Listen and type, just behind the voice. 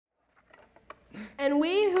And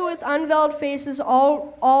we who with unveiled faces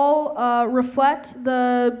all reflect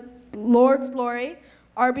the Lord's glory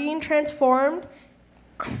are being transformed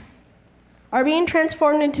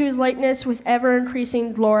into his likeness with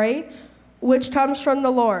ever-increasing glory, which comes from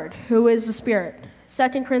the Lord, who is the Spirit.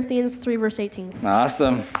 2 Corinthians 3, verse 18.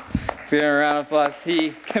 Awesome. Let's give him a round of applause.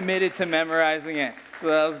 He committed to memorizing it. So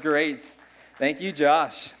that was great. Thank you,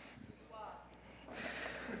 Josh.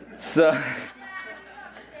 So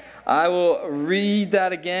I will read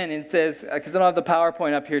that again. It says, because I don't have the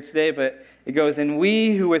PowerPoint up here today, but it goes, and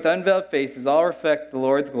we who with unveiled faces all reflect the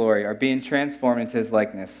Lord's glory are being transformed into his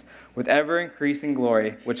likeness with ever-increasing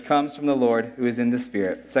glory, which comes from the Lord who is in the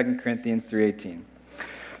Spirit. 2 Corinthians 3:18.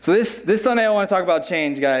 So this Sunday I want to talk about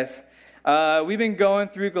change, guys. We've been going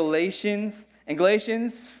through Galatians. And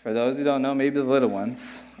Galatians, for those who don't know, maybe the little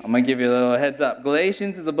ones, I'm going to give you a little heads up.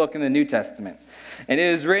 Galatians is a book in the New Testament. And it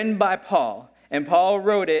is written by Paul. And Paul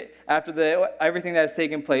wrote it after everything that has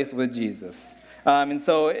taken place with Jesus. And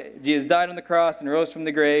so Jesus died on the cross and rose from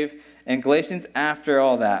the grave. And Galatians after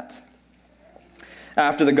all that.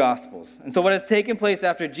 After the Gospels. And so what has taken place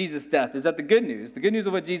after Jesus' death is that the good news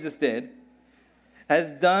of what Jesus did,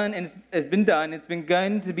 has been done. It's been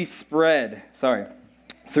going to be spread,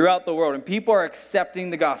 throughout the world. And people are accepting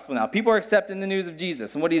the gospel now. People are accepting the news of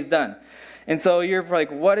Jesus and what he's done. And so you're like,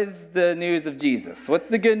 what is the news of Jesus? What's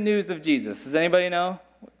the good news of Jesus? Does anybody know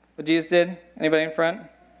what Jesus did? Anybody in front?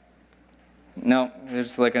 No, they're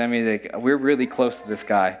just looking at me like, we're really close to this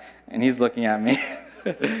guy. And he's looking at me.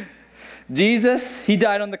 Jesus, he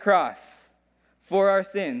died on the cross for our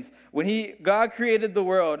sins. When God created the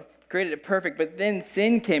world, created it perfect, but then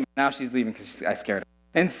sin came. Now she's leaving because I scared her.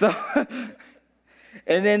 And so,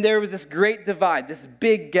 and then there was this great divide, this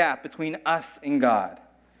big gap between us and God.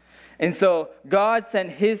 And so God sent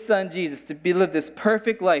his son Jesus to live this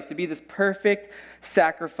perfect life, to be this perfect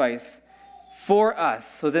sacrifice for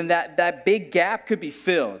us. So then that big gap could be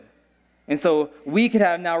filled. And so we could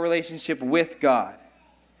have now a relationship with God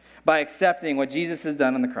by accepting what Jesus has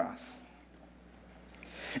done on the cross.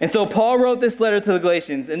 And so Paul wrote this letter to the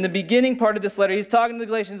Galatians. In the beginning part of this letter, he's talking to the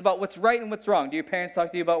Galatians about what's right and what's wrong. Do your parents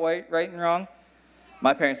talk to you about right and wrong?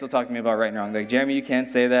 My parents still talk to me about right and wrong. They're like, Jeremy, you can't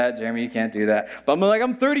say that. Jeremy, you can't do that. But I'm like,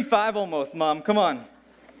 I'm 35 almost, Mom. Come on.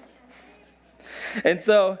 And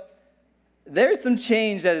so there's some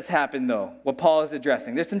change that has happened, though, what Paul is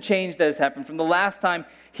addressing. There's some change that has happened from the last time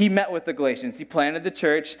he met with the Galatians. He planted the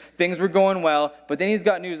church. Things were going well. But then he's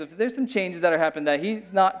got news of there's some changes that are happening that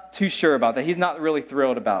he's not too sure about, that he's not really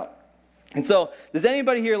thrilled about. And so does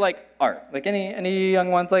anybody here like art? Like any young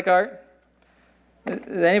ones like art?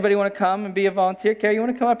 Does anybody want to come and be a volunteer? Carrie, you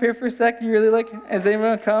want to come up here for a sec? You really like, is anyone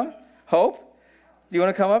want to come? Hope? Do you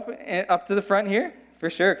want to come up to the front here? For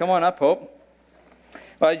sure. Come on up, Hope.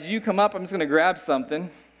 Well, as you come up, I'm just going to grab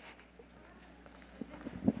something.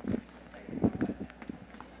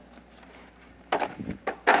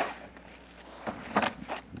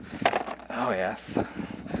 Oh, yes.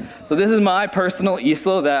 So this is my personal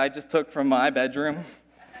easel that I just took from my bedroom.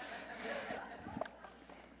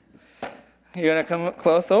 You going to come up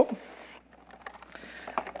close, Hope?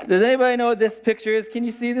 Does anybody know what this picture is? Can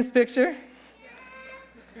you see this picture?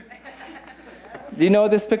 Do you know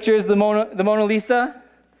what this picture is? The Mona Lisa?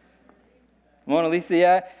 Mona Lisa,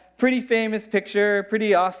 yeah. Pretty famous picture,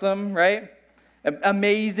 pretty awesome, right?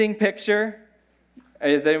 Amazing picture.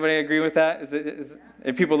 Does anybody agree with that?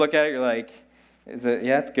 If people look at it, you're like,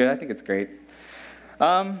 yeah, it's good. I think it's great.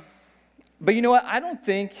 But you know what? I don't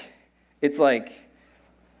think it's like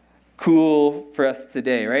cool for us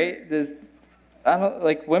today, right?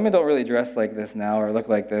 Women don't really dress like this now or look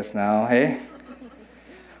like this now, hey?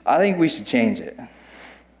 I think we should change it.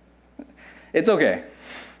 It's okay.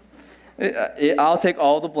 I'll take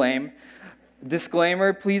all the blame.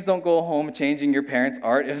 Disclaimer, please don't go home changing your parents'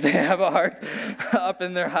 art if they have a art up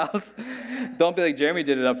in their house. Don't be like, Jeremy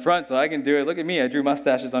did it up front, so I can do it. Look at me, I drew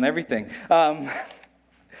mustaches on everything. I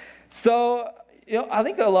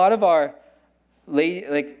think a lot of our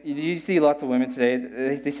you see lots of women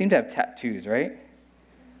today, they seem to have tattoos, right?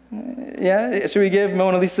 Yeah, should we give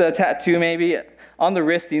Mona Lisa a tattoo maybe? On the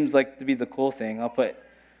wrist seems like to be the cool thing. I'll put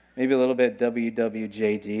maybe a little bit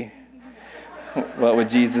WWJD. What would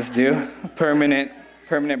Jesus do? Permanent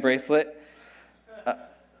bracelet.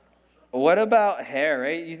 What about hair,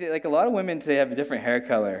 right? You think, like a lot of women today have a different hair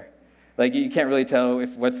color. Like you can't really tell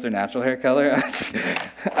what's their natural hair color.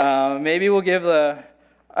 Maybe we'll give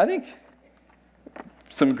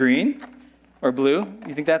some green or blue.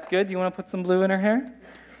 You think that's good? Do you want to put some blue in her hair?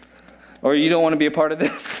 Or you don't want to be a part of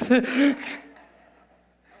this?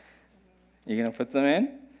 You gonna put some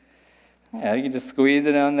in? Yeah, you can just squeeze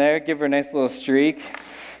it on there, give her a nice little streak.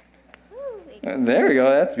 Ooh, There we go.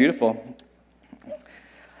 That's beautiful.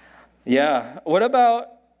 Yeah. What about,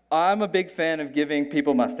 I'm a big fan of giving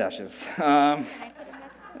people mustaches.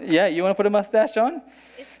 Yeah, you want to put a mustache on?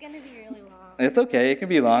 It's going to be really long. It's okay. It can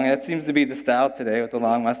be long. That seems to be the style today with the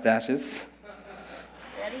long mustaches.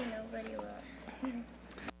 Ready? Nobody will.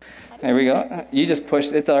 There we go. You just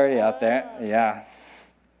push. It's already out there. Yeah.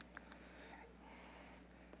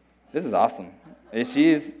 This is awesome.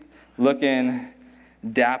 She's looking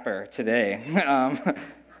dapper today.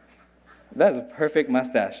 That is a perfect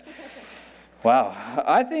mustache. Wow.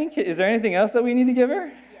 I think, is there anything else that we need to give her?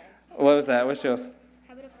 Yes. What was that? What shows?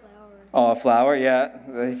 How about a flower? Oh, a flower, yeah.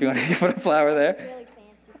 If you want to put a flower there. Really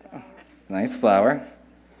fancy flowers. Nice flower.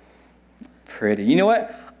 Pretty. You know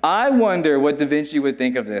what? I wonder what Da Vinci would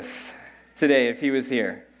think of this today if he was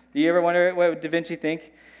here. Do you ever wonder what would Da Vinci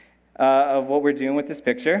think of what we're doing with this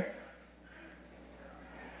picture?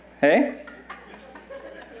 Hey?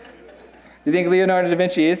 You think Leonardo da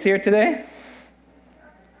Vinci is here today?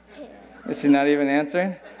 Is she not even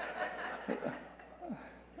answering?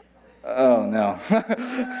 Oh, no.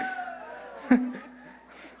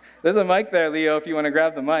 There's a mic there, Leo, if you want to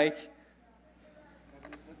grab the mic.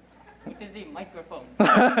 Is the microphone?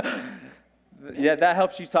 Yeah, that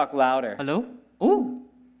helps you talk louder. Hello? Oh,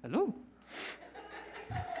 hello.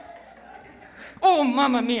 Oh,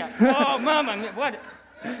 Mamma Mia. Oh, Mamma Mia. What?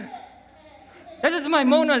 This is my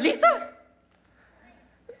Mona Lisa?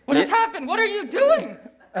 What has happened? What are you doing?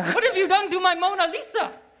 What have you done to my Mona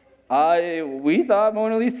Lisa? We thought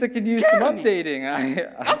Mona Lisa could use some updating.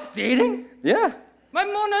 Updating? Yeah. My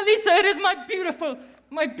Mona Lisa, it is my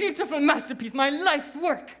beautiful masterpiece, my life's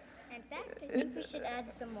work. In fact, I think we should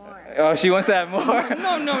add some more. Oh, she wants to have more.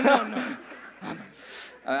 No.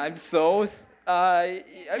 I'm so,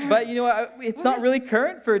 but you know what? It's not really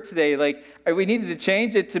current for today. Like, we needed to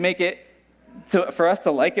change it to make it, for us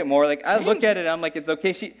to like it more. Like, I look at it, I'm like, it's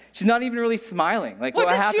okay. She's not even really smiling. Like, what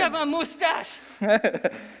What does happened? she have a mustache?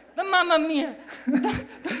 The Mamma Mia.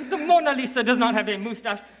 The Mona Lisa does not have a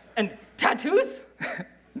mustache. And tattoos?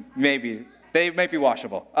 Maybe. They might be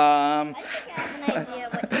washable. I think I have an idea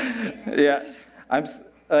what to do. Yeah.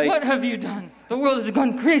 Like, What have you done? The world has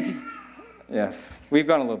gone crazy. yes. We've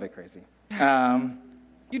gone a little bit crazy.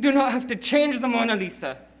 You do not have to change the Mona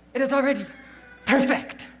Lisa. It is already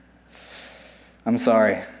perfect. I'm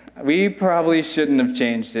sorry. We probably shouldn't have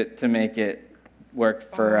changed it to make it work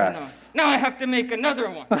for us. No. Now I have to make another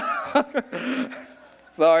one.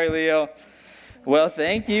 Sorry, Leo. Well,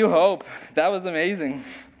 thank you, Hope. That was amazing.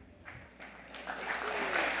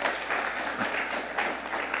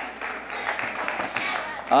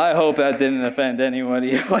 I hope that didn't offend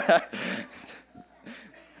anybody.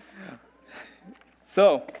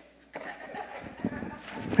 So,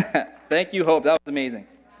 thank you, Hope. That was amazing.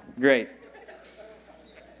 Great.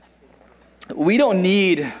 We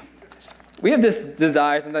have this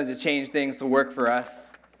desire sometimes to change things to work for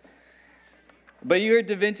us. But you heard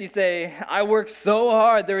Da Vinci say, I worked so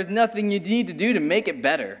hard, there is nothing you need to do to make it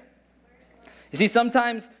better. You see,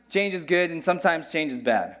 sometimes change is good and sometimes change is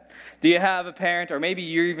bad. Do you have a parent, or maybe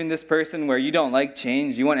you're even this person where you don't like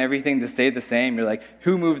change, you want everything to stay the same? You're like,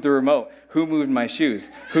 who moved the remote? Who moved my shoes?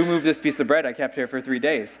 Who moved this piece of bread I kept here for 3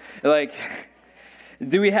 days? Like,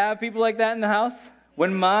 do we have people like that in the house?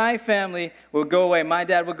 When my family would go away, my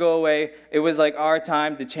dad would go away, it was like our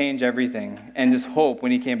time to change everything and just hope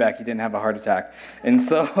when he came back he didn't have a heart attack. And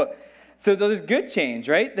so there's good change,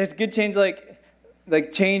 right? There's good change like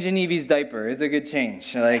change in Evie's diaper is a good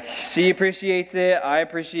change. Like, she appreciates it, I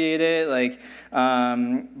appreciate it, like,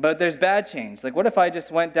 but there's bad change. Like, what if I just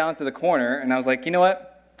went down to the corner and I was like, you know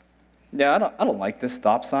what? Yeah, I don't like this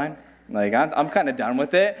stop sign. Like, I'm kind of done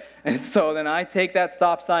with it. And so then I take that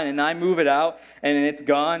stop sign and I move it out and it's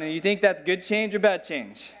gone. And you think that's good change or bad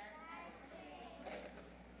change?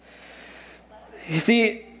 You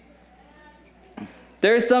see,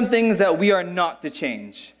 there's some things that we are not to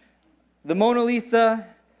change. The Mona Lisa,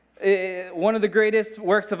 one of the greatest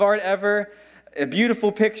works of art ever, a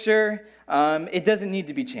beautiful picture, it doesn't need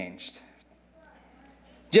to be changed.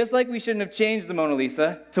 Just like we shouldn't have changed the Mona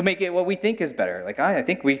Lisa to make it what we think is better. Like, I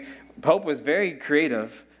think Hope was very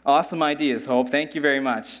creative. Awesome ideas, Hope. Thank you very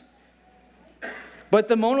much. But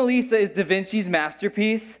the Mona Lisa is Da Vinci's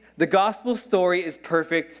masterpiece. The gospel story is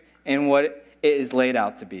perfect in what it is laid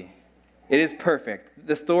out to be. It is perfect.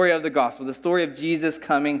 The story of the gospel, the story of Jesus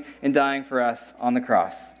coming and dying for us on the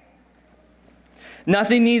cross.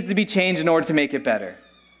 Nothing needs to be changed in order to make it better.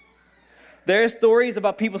 There are stories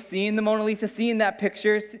about people seeing the Mona Lisa, seeing that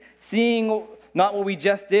picture, seeing not what we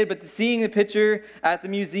just did, but seeing the picture at the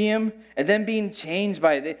museum and then being changed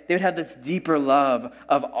by it. They would have this deeper love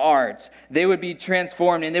of art. They would be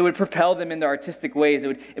transformed, and they would propel them in their artistic ways. It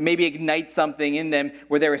would maybe ignite something in them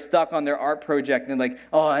where they were stuck on their art project, and like,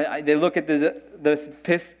 they look at this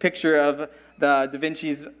picture of the Da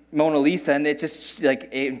Vinci's Mona Lisa, and it just like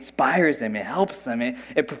it inspires them, it helps them,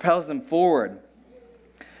 it propels them forward.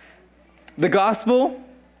 The gospel,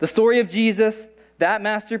 the story of Jesus, that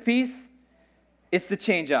masterpiece, it's to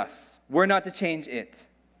change us. We're not to change it.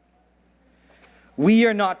 We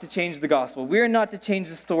are not to change the gospel. We are not to change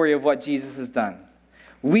the story of what Jesus has done.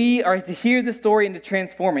 We are to hear the story and to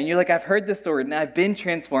transform it. And you're like, I've heard the story and I've been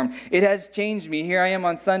transformed. It has changed me. Here I am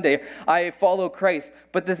on Sunday. I follow Christ.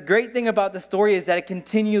 But the great thing about the story is that it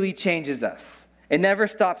continually changes us. It never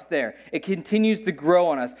stops there. It continues to grow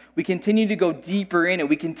on us. We continue to go deeper in it.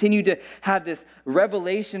 We continue to have this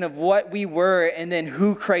revelation of what we were and then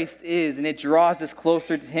who Christ is, and it draws us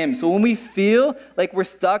closer to him. So when we feel like we're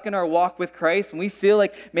stuck in our walk with Christ, when we feel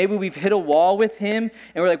like maybe we've hit a wall with him,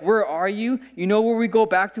 and we're like, where are you? You know where we go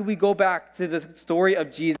back to? We go back to the story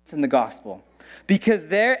of Jesus in the gospel. Because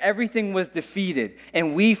there, everything was defeated,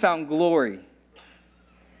 and we found glory.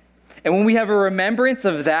 And when we have a remembrance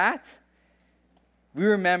of that, we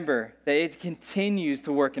remember that it continues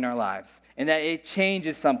to work in our lives and that it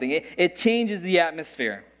changes something. It changes the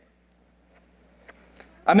atmosphere.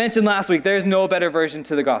 I mentioned last week, there's no better version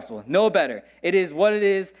to the gospel. No better. It is what it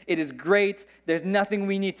is. It is great. There's nothing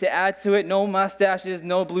we need to add to it. No mustaches,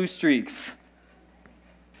 no blue streaks.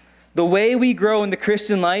 The way we grow in the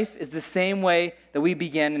Christian life is the same way that we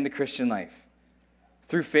began in the Christian life,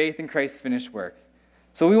 through faith in Christ's finished work.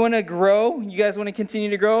 So we want to grow. You guys want to continue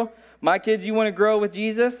to grow? My kids, you want to grow with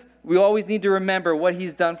Jesus? We always need to remember what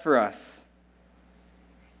he's done for us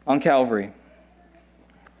on Calvary.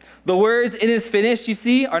 The words, "it is finished," you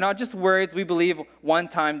see, are not just words we believe one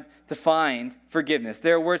time to find forgiveness.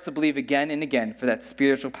 They are words to believe again and again for that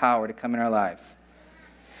spiritual power to come in our lives.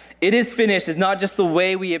 "It is finished" is not just the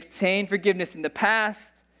way we obtain forgiveness in the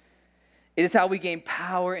past. It is how we gain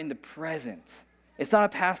power in the present. It's not a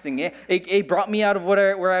past thing. It brought me out of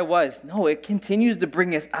where I was. No, it continues to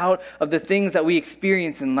bring us out of the things that we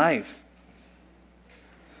experience in life.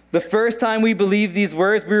 The first time we believed these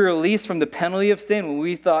words, we were released from the penalty of sin.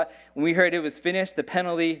 When we heard it was finished, the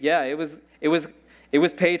penalty, it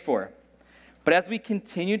was paid for. But as we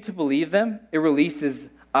continue to believe them, it releases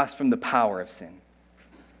us from the power of sin.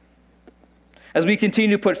 As we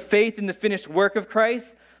continue to put faith in the finished work of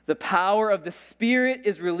Christ, the power of the Spirit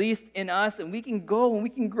is released in us, and we can go and we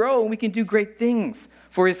can grow and we can do great things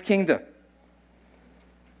for his kingdom.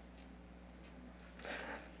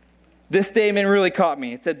 This statement really caught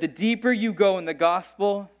me. It said, the deeper you go in the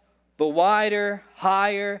gospel, the wider,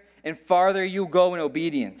 higher, and farther you go in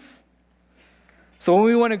obedience. So when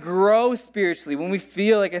we want to grow spiritually, when we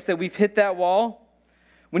feel, like I said, we've hit that wall,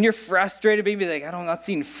 when you're frustrated, maybe like, I'm not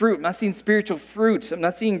seeing fruit, I'm not seeing spiritual fruit, I'm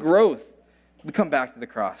not seeing growth, we come back to the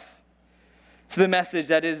cross, to the message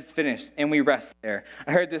that is finished, and we rest there.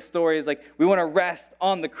 I heard this story is like, we want to rest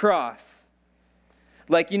on the cross.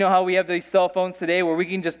 Like, you know how we have these cell phones today where we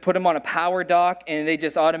can just put them on a power dock and they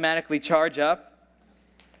just automatically charge up?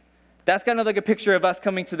 That's kind of like a picture of us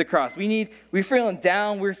coming to the cross. We're feeling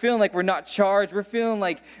down. We're feeling like we're not charged. We're feeling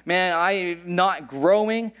like, man, I'm not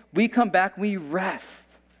growing. We come back, we rest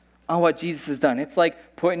on what Jesus has done. It's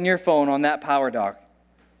like putting your phone on that power dock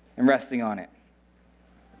and resting on it.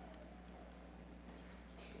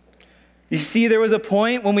 You see, there was a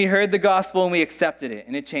point when we heard the gospel and we accepted it,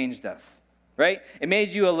 and it changed us, right? It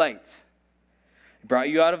made you a light. It brought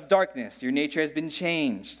you out of darkness. Your nature has been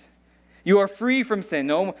changed. You are free from sin.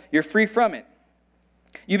 No, you're free from it.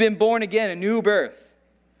 You've been born again, a new birth.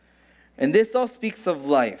 And this all speaks of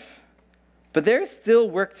life. But there's still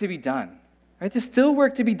work to be done, right? There's still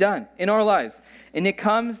work to be done in our lives. And it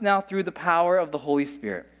comes now through the power of the Holy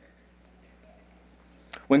Spirit.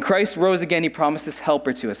 When Christ rose again, he promised this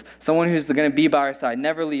helper to us, someone who's going to be by our side,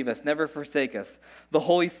 never leave us, never forsake us. The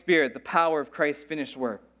Holy Spirit, the power of Christ's finished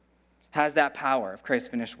work, has that power of Christ's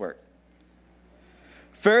finished work.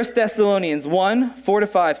 1 Thessalonians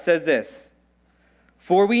 1:4-5 says this,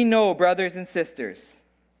 "For we know, brothers and sisters,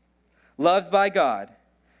 loved by God,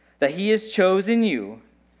 that he has chosen you,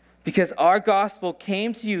 because our gospel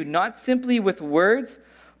came to you not simply with words,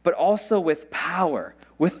 but also with power,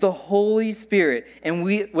 with the Holy Spirit, and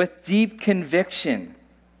with deep conviction."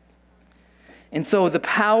 And so the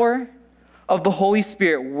power of the Holy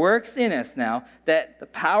Spirit works in us now. That the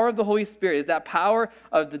power of the Holy Spirit is that power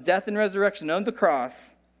of the death and resurrection of the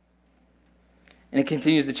cross, and it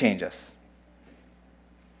continues to change us.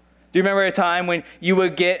 Do you remember a time when you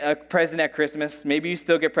would get a present at Christmas? Maybe you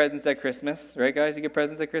still get presents at Christmas, right, guys? You get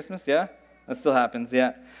presents at Christmas, yeah? That still happens,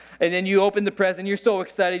 yeah. And then you open the present, you're so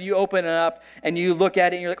excited, you open it up, and you look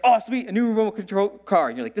at it, and you're like, oh, sweet, a new remote control car.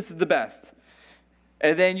 And you're like, this is the best.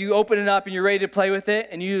 And then you open it up, and you're ready to play with it,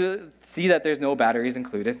 and you see that there's no batteries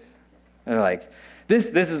included. And they're like,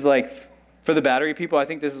 this is like, for the battery people, I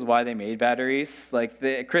think this is why they made batteries. Like,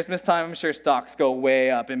 at Christmas time, I'm sure stocks go way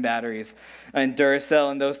up in batteries and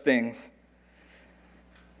Duracell and those things.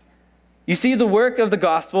 You see, the work of the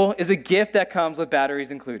gospel is a gift that comes with batteries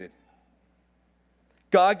included.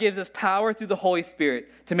 God gives us power through the Holy Spirit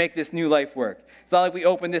to make this new life work. It's not like we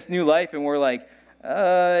open this new life and we're like,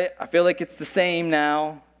 I feel like it's the same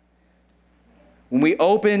now. When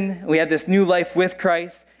we have this new life with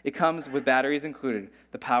Christ, it comes with batteries included,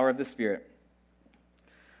 the power of the Spirit.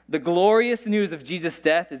 The glorious news of Jesus'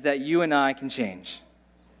 death is that you and I can change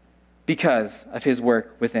because of his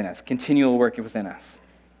work within us, continual work within us.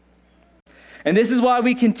 And this is why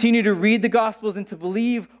we continue to read the Gospels and to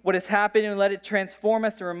believe what has happened and let it transform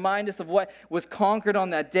us and remind us of what was conquered on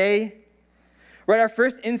that day. Right, our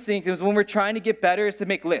first instinct is when we're trying to get better is to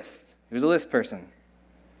make lists. Who's a list person?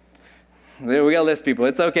 We got list people.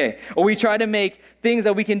 It's okay. Or we try to make things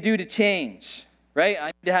that we can do to change. Right? I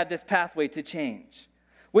need to have this pathway to change.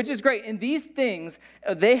 Which is great. And these things,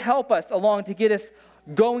 they help us along to get us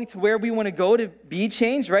going to where we want to go to be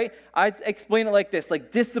changed, right? I'd explain it like this,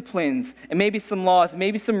 like disciplines and maybe some laws,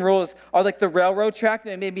 maybe some rules are like the railroad track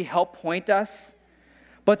that maybe help point us.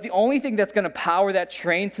 But the only thing that's going to power that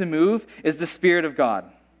train to move is the Spirit of God,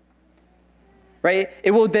 right?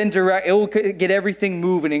 It will then it will get everything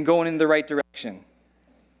moving and going in the right direction.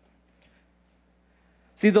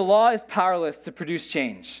 See, the law is powerless to produce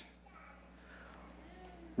change.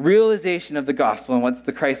 Realization of the gospel and what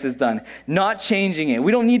the Christ has done. Not changing it.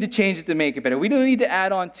 We don't need to change it to make it better. We don't need to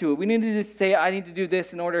add on to it. We don't need to say, I need to do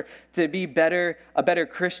this in order to be better, a better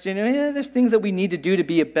Christian. And there's things that we need to do to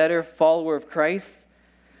be a better follower of Christ.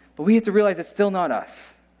 But we have to realize it's still not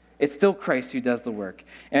us. It's still Christ who does the work.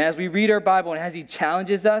 And as we read our Bible and as he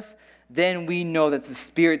challenges us, then we know that the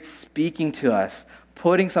Spirit speaking to us,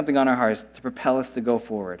 putting something on our hearts to propel us to go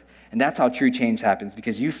forward. And that's how true change happens,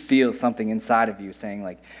 because you feel something inside of you saying,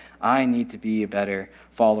 like, I need to be a better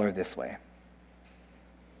follower this way.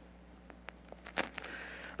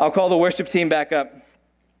 I'll call the worship team back up.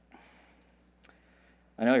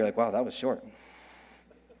 I know you're like, wow, that was short.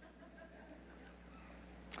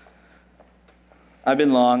 I've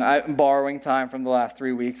been long. I'm borrowing time from the last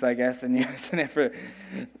 3 weeks, I guess, and using it for...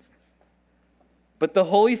 But the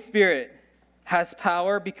Holy Spirit has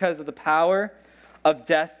power because of the power of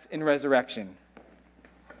death and resurrection.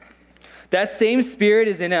 That same Spirit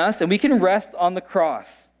is in us, and we can rest on the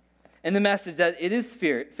cross and the message that it is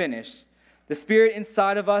finished. The Spirit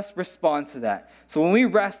inside of us responds to that. So when we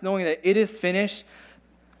rest knowing that it is finished,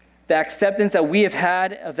 the acceptance that we have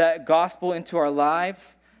had of that gospel into our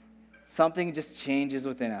lives, something just changes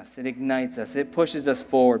within us. It ignites us. It pushes us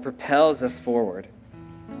forward, propels us forward.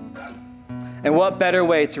 And what better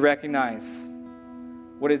way to recognize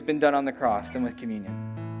what has been done on the cross than with communion?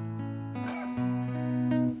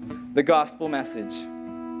 The gospel message.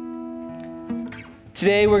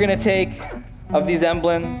 Today we're going to take of these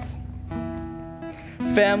emblems.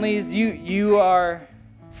 Families, you are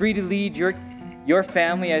free to lead your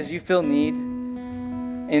family as you feel need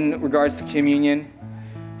in regards to communion.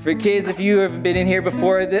 For kids, if you haven't been in here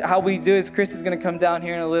before, how we do is Chris is going to come down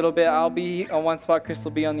here in a little bit. I'll be on one spot, Chris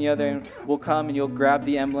will be on the other, and we'll come and you'll grab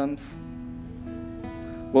the emblems.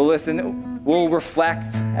 We'll listen, we'll reflect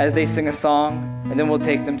as they sing a song, and then we'll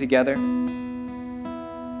take them together.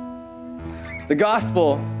 The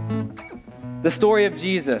gospel, the story of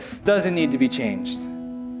Jesus, doesn't need to be changed.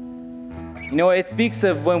 You know, it speaks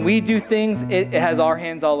of when we do things, it has our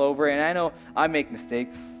hands all over it, and I know I make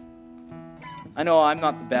mistakes. I know I'm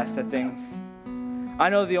not the best at things. I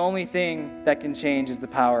know the only thing that can change is the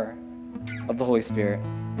power of the Holy Spirit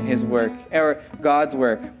and his work, or God's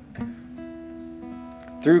work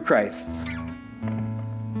through Christ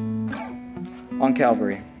on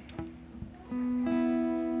Calvary.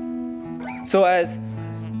 So as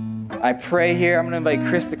I pray here, I'm going to invite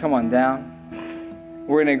Chris to come on down.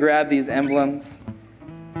 We're going to grab these emblems.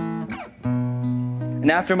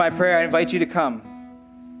 And after my prayer, I invite you to come.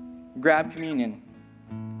 Grab communion.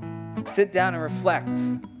 Sit down and reflect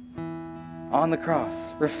on the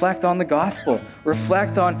cross. Reflect on the gospel.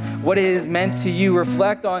 Reflect on what it has meant to you.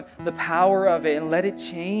 Reflect on the power of it and let it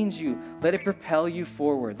change you. Let it propel you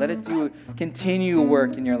forward. Let it do continue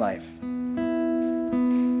work in your life.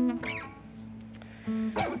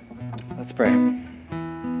 Let's pray.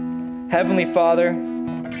 Heavenly Father,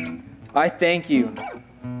 I thank you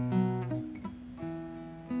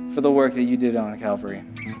for the work that you did on Calvary.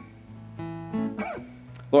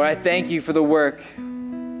 Lord, I thank you for the work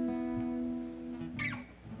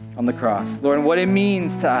on the cross. Lord, and what it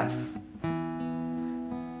means to us.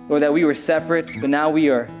 Lord, that we were separate, but now we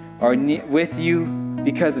are with you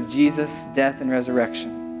because of Jesus' death and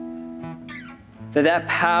resurrection. That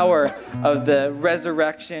power of the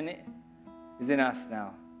resurrection is in us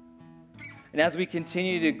now. And as we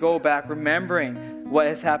continue to go back, remembering what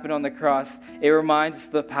has happened on the cross, it reminds us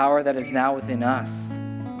of the power that is now within us.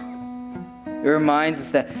 It reminds us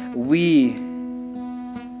that we,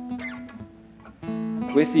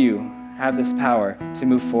 with you, have this power to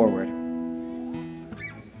move forward.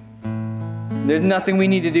 There's nothing we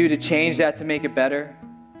need to do to change that to make it better.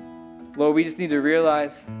 Lord, we just need to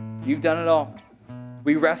realize you've done it all.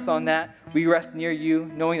 We rest on that. We rest near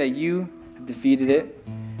you, knowing that you have defeated it,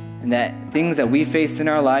 and that things that we faced in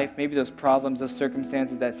our life, maybe those problems, those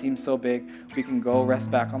circumstances that seem so big, we can go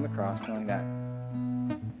rest back on the cross, knowing that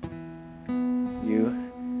you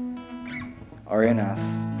are in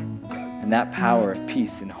us, and that power of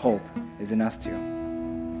peace and hope is in us too.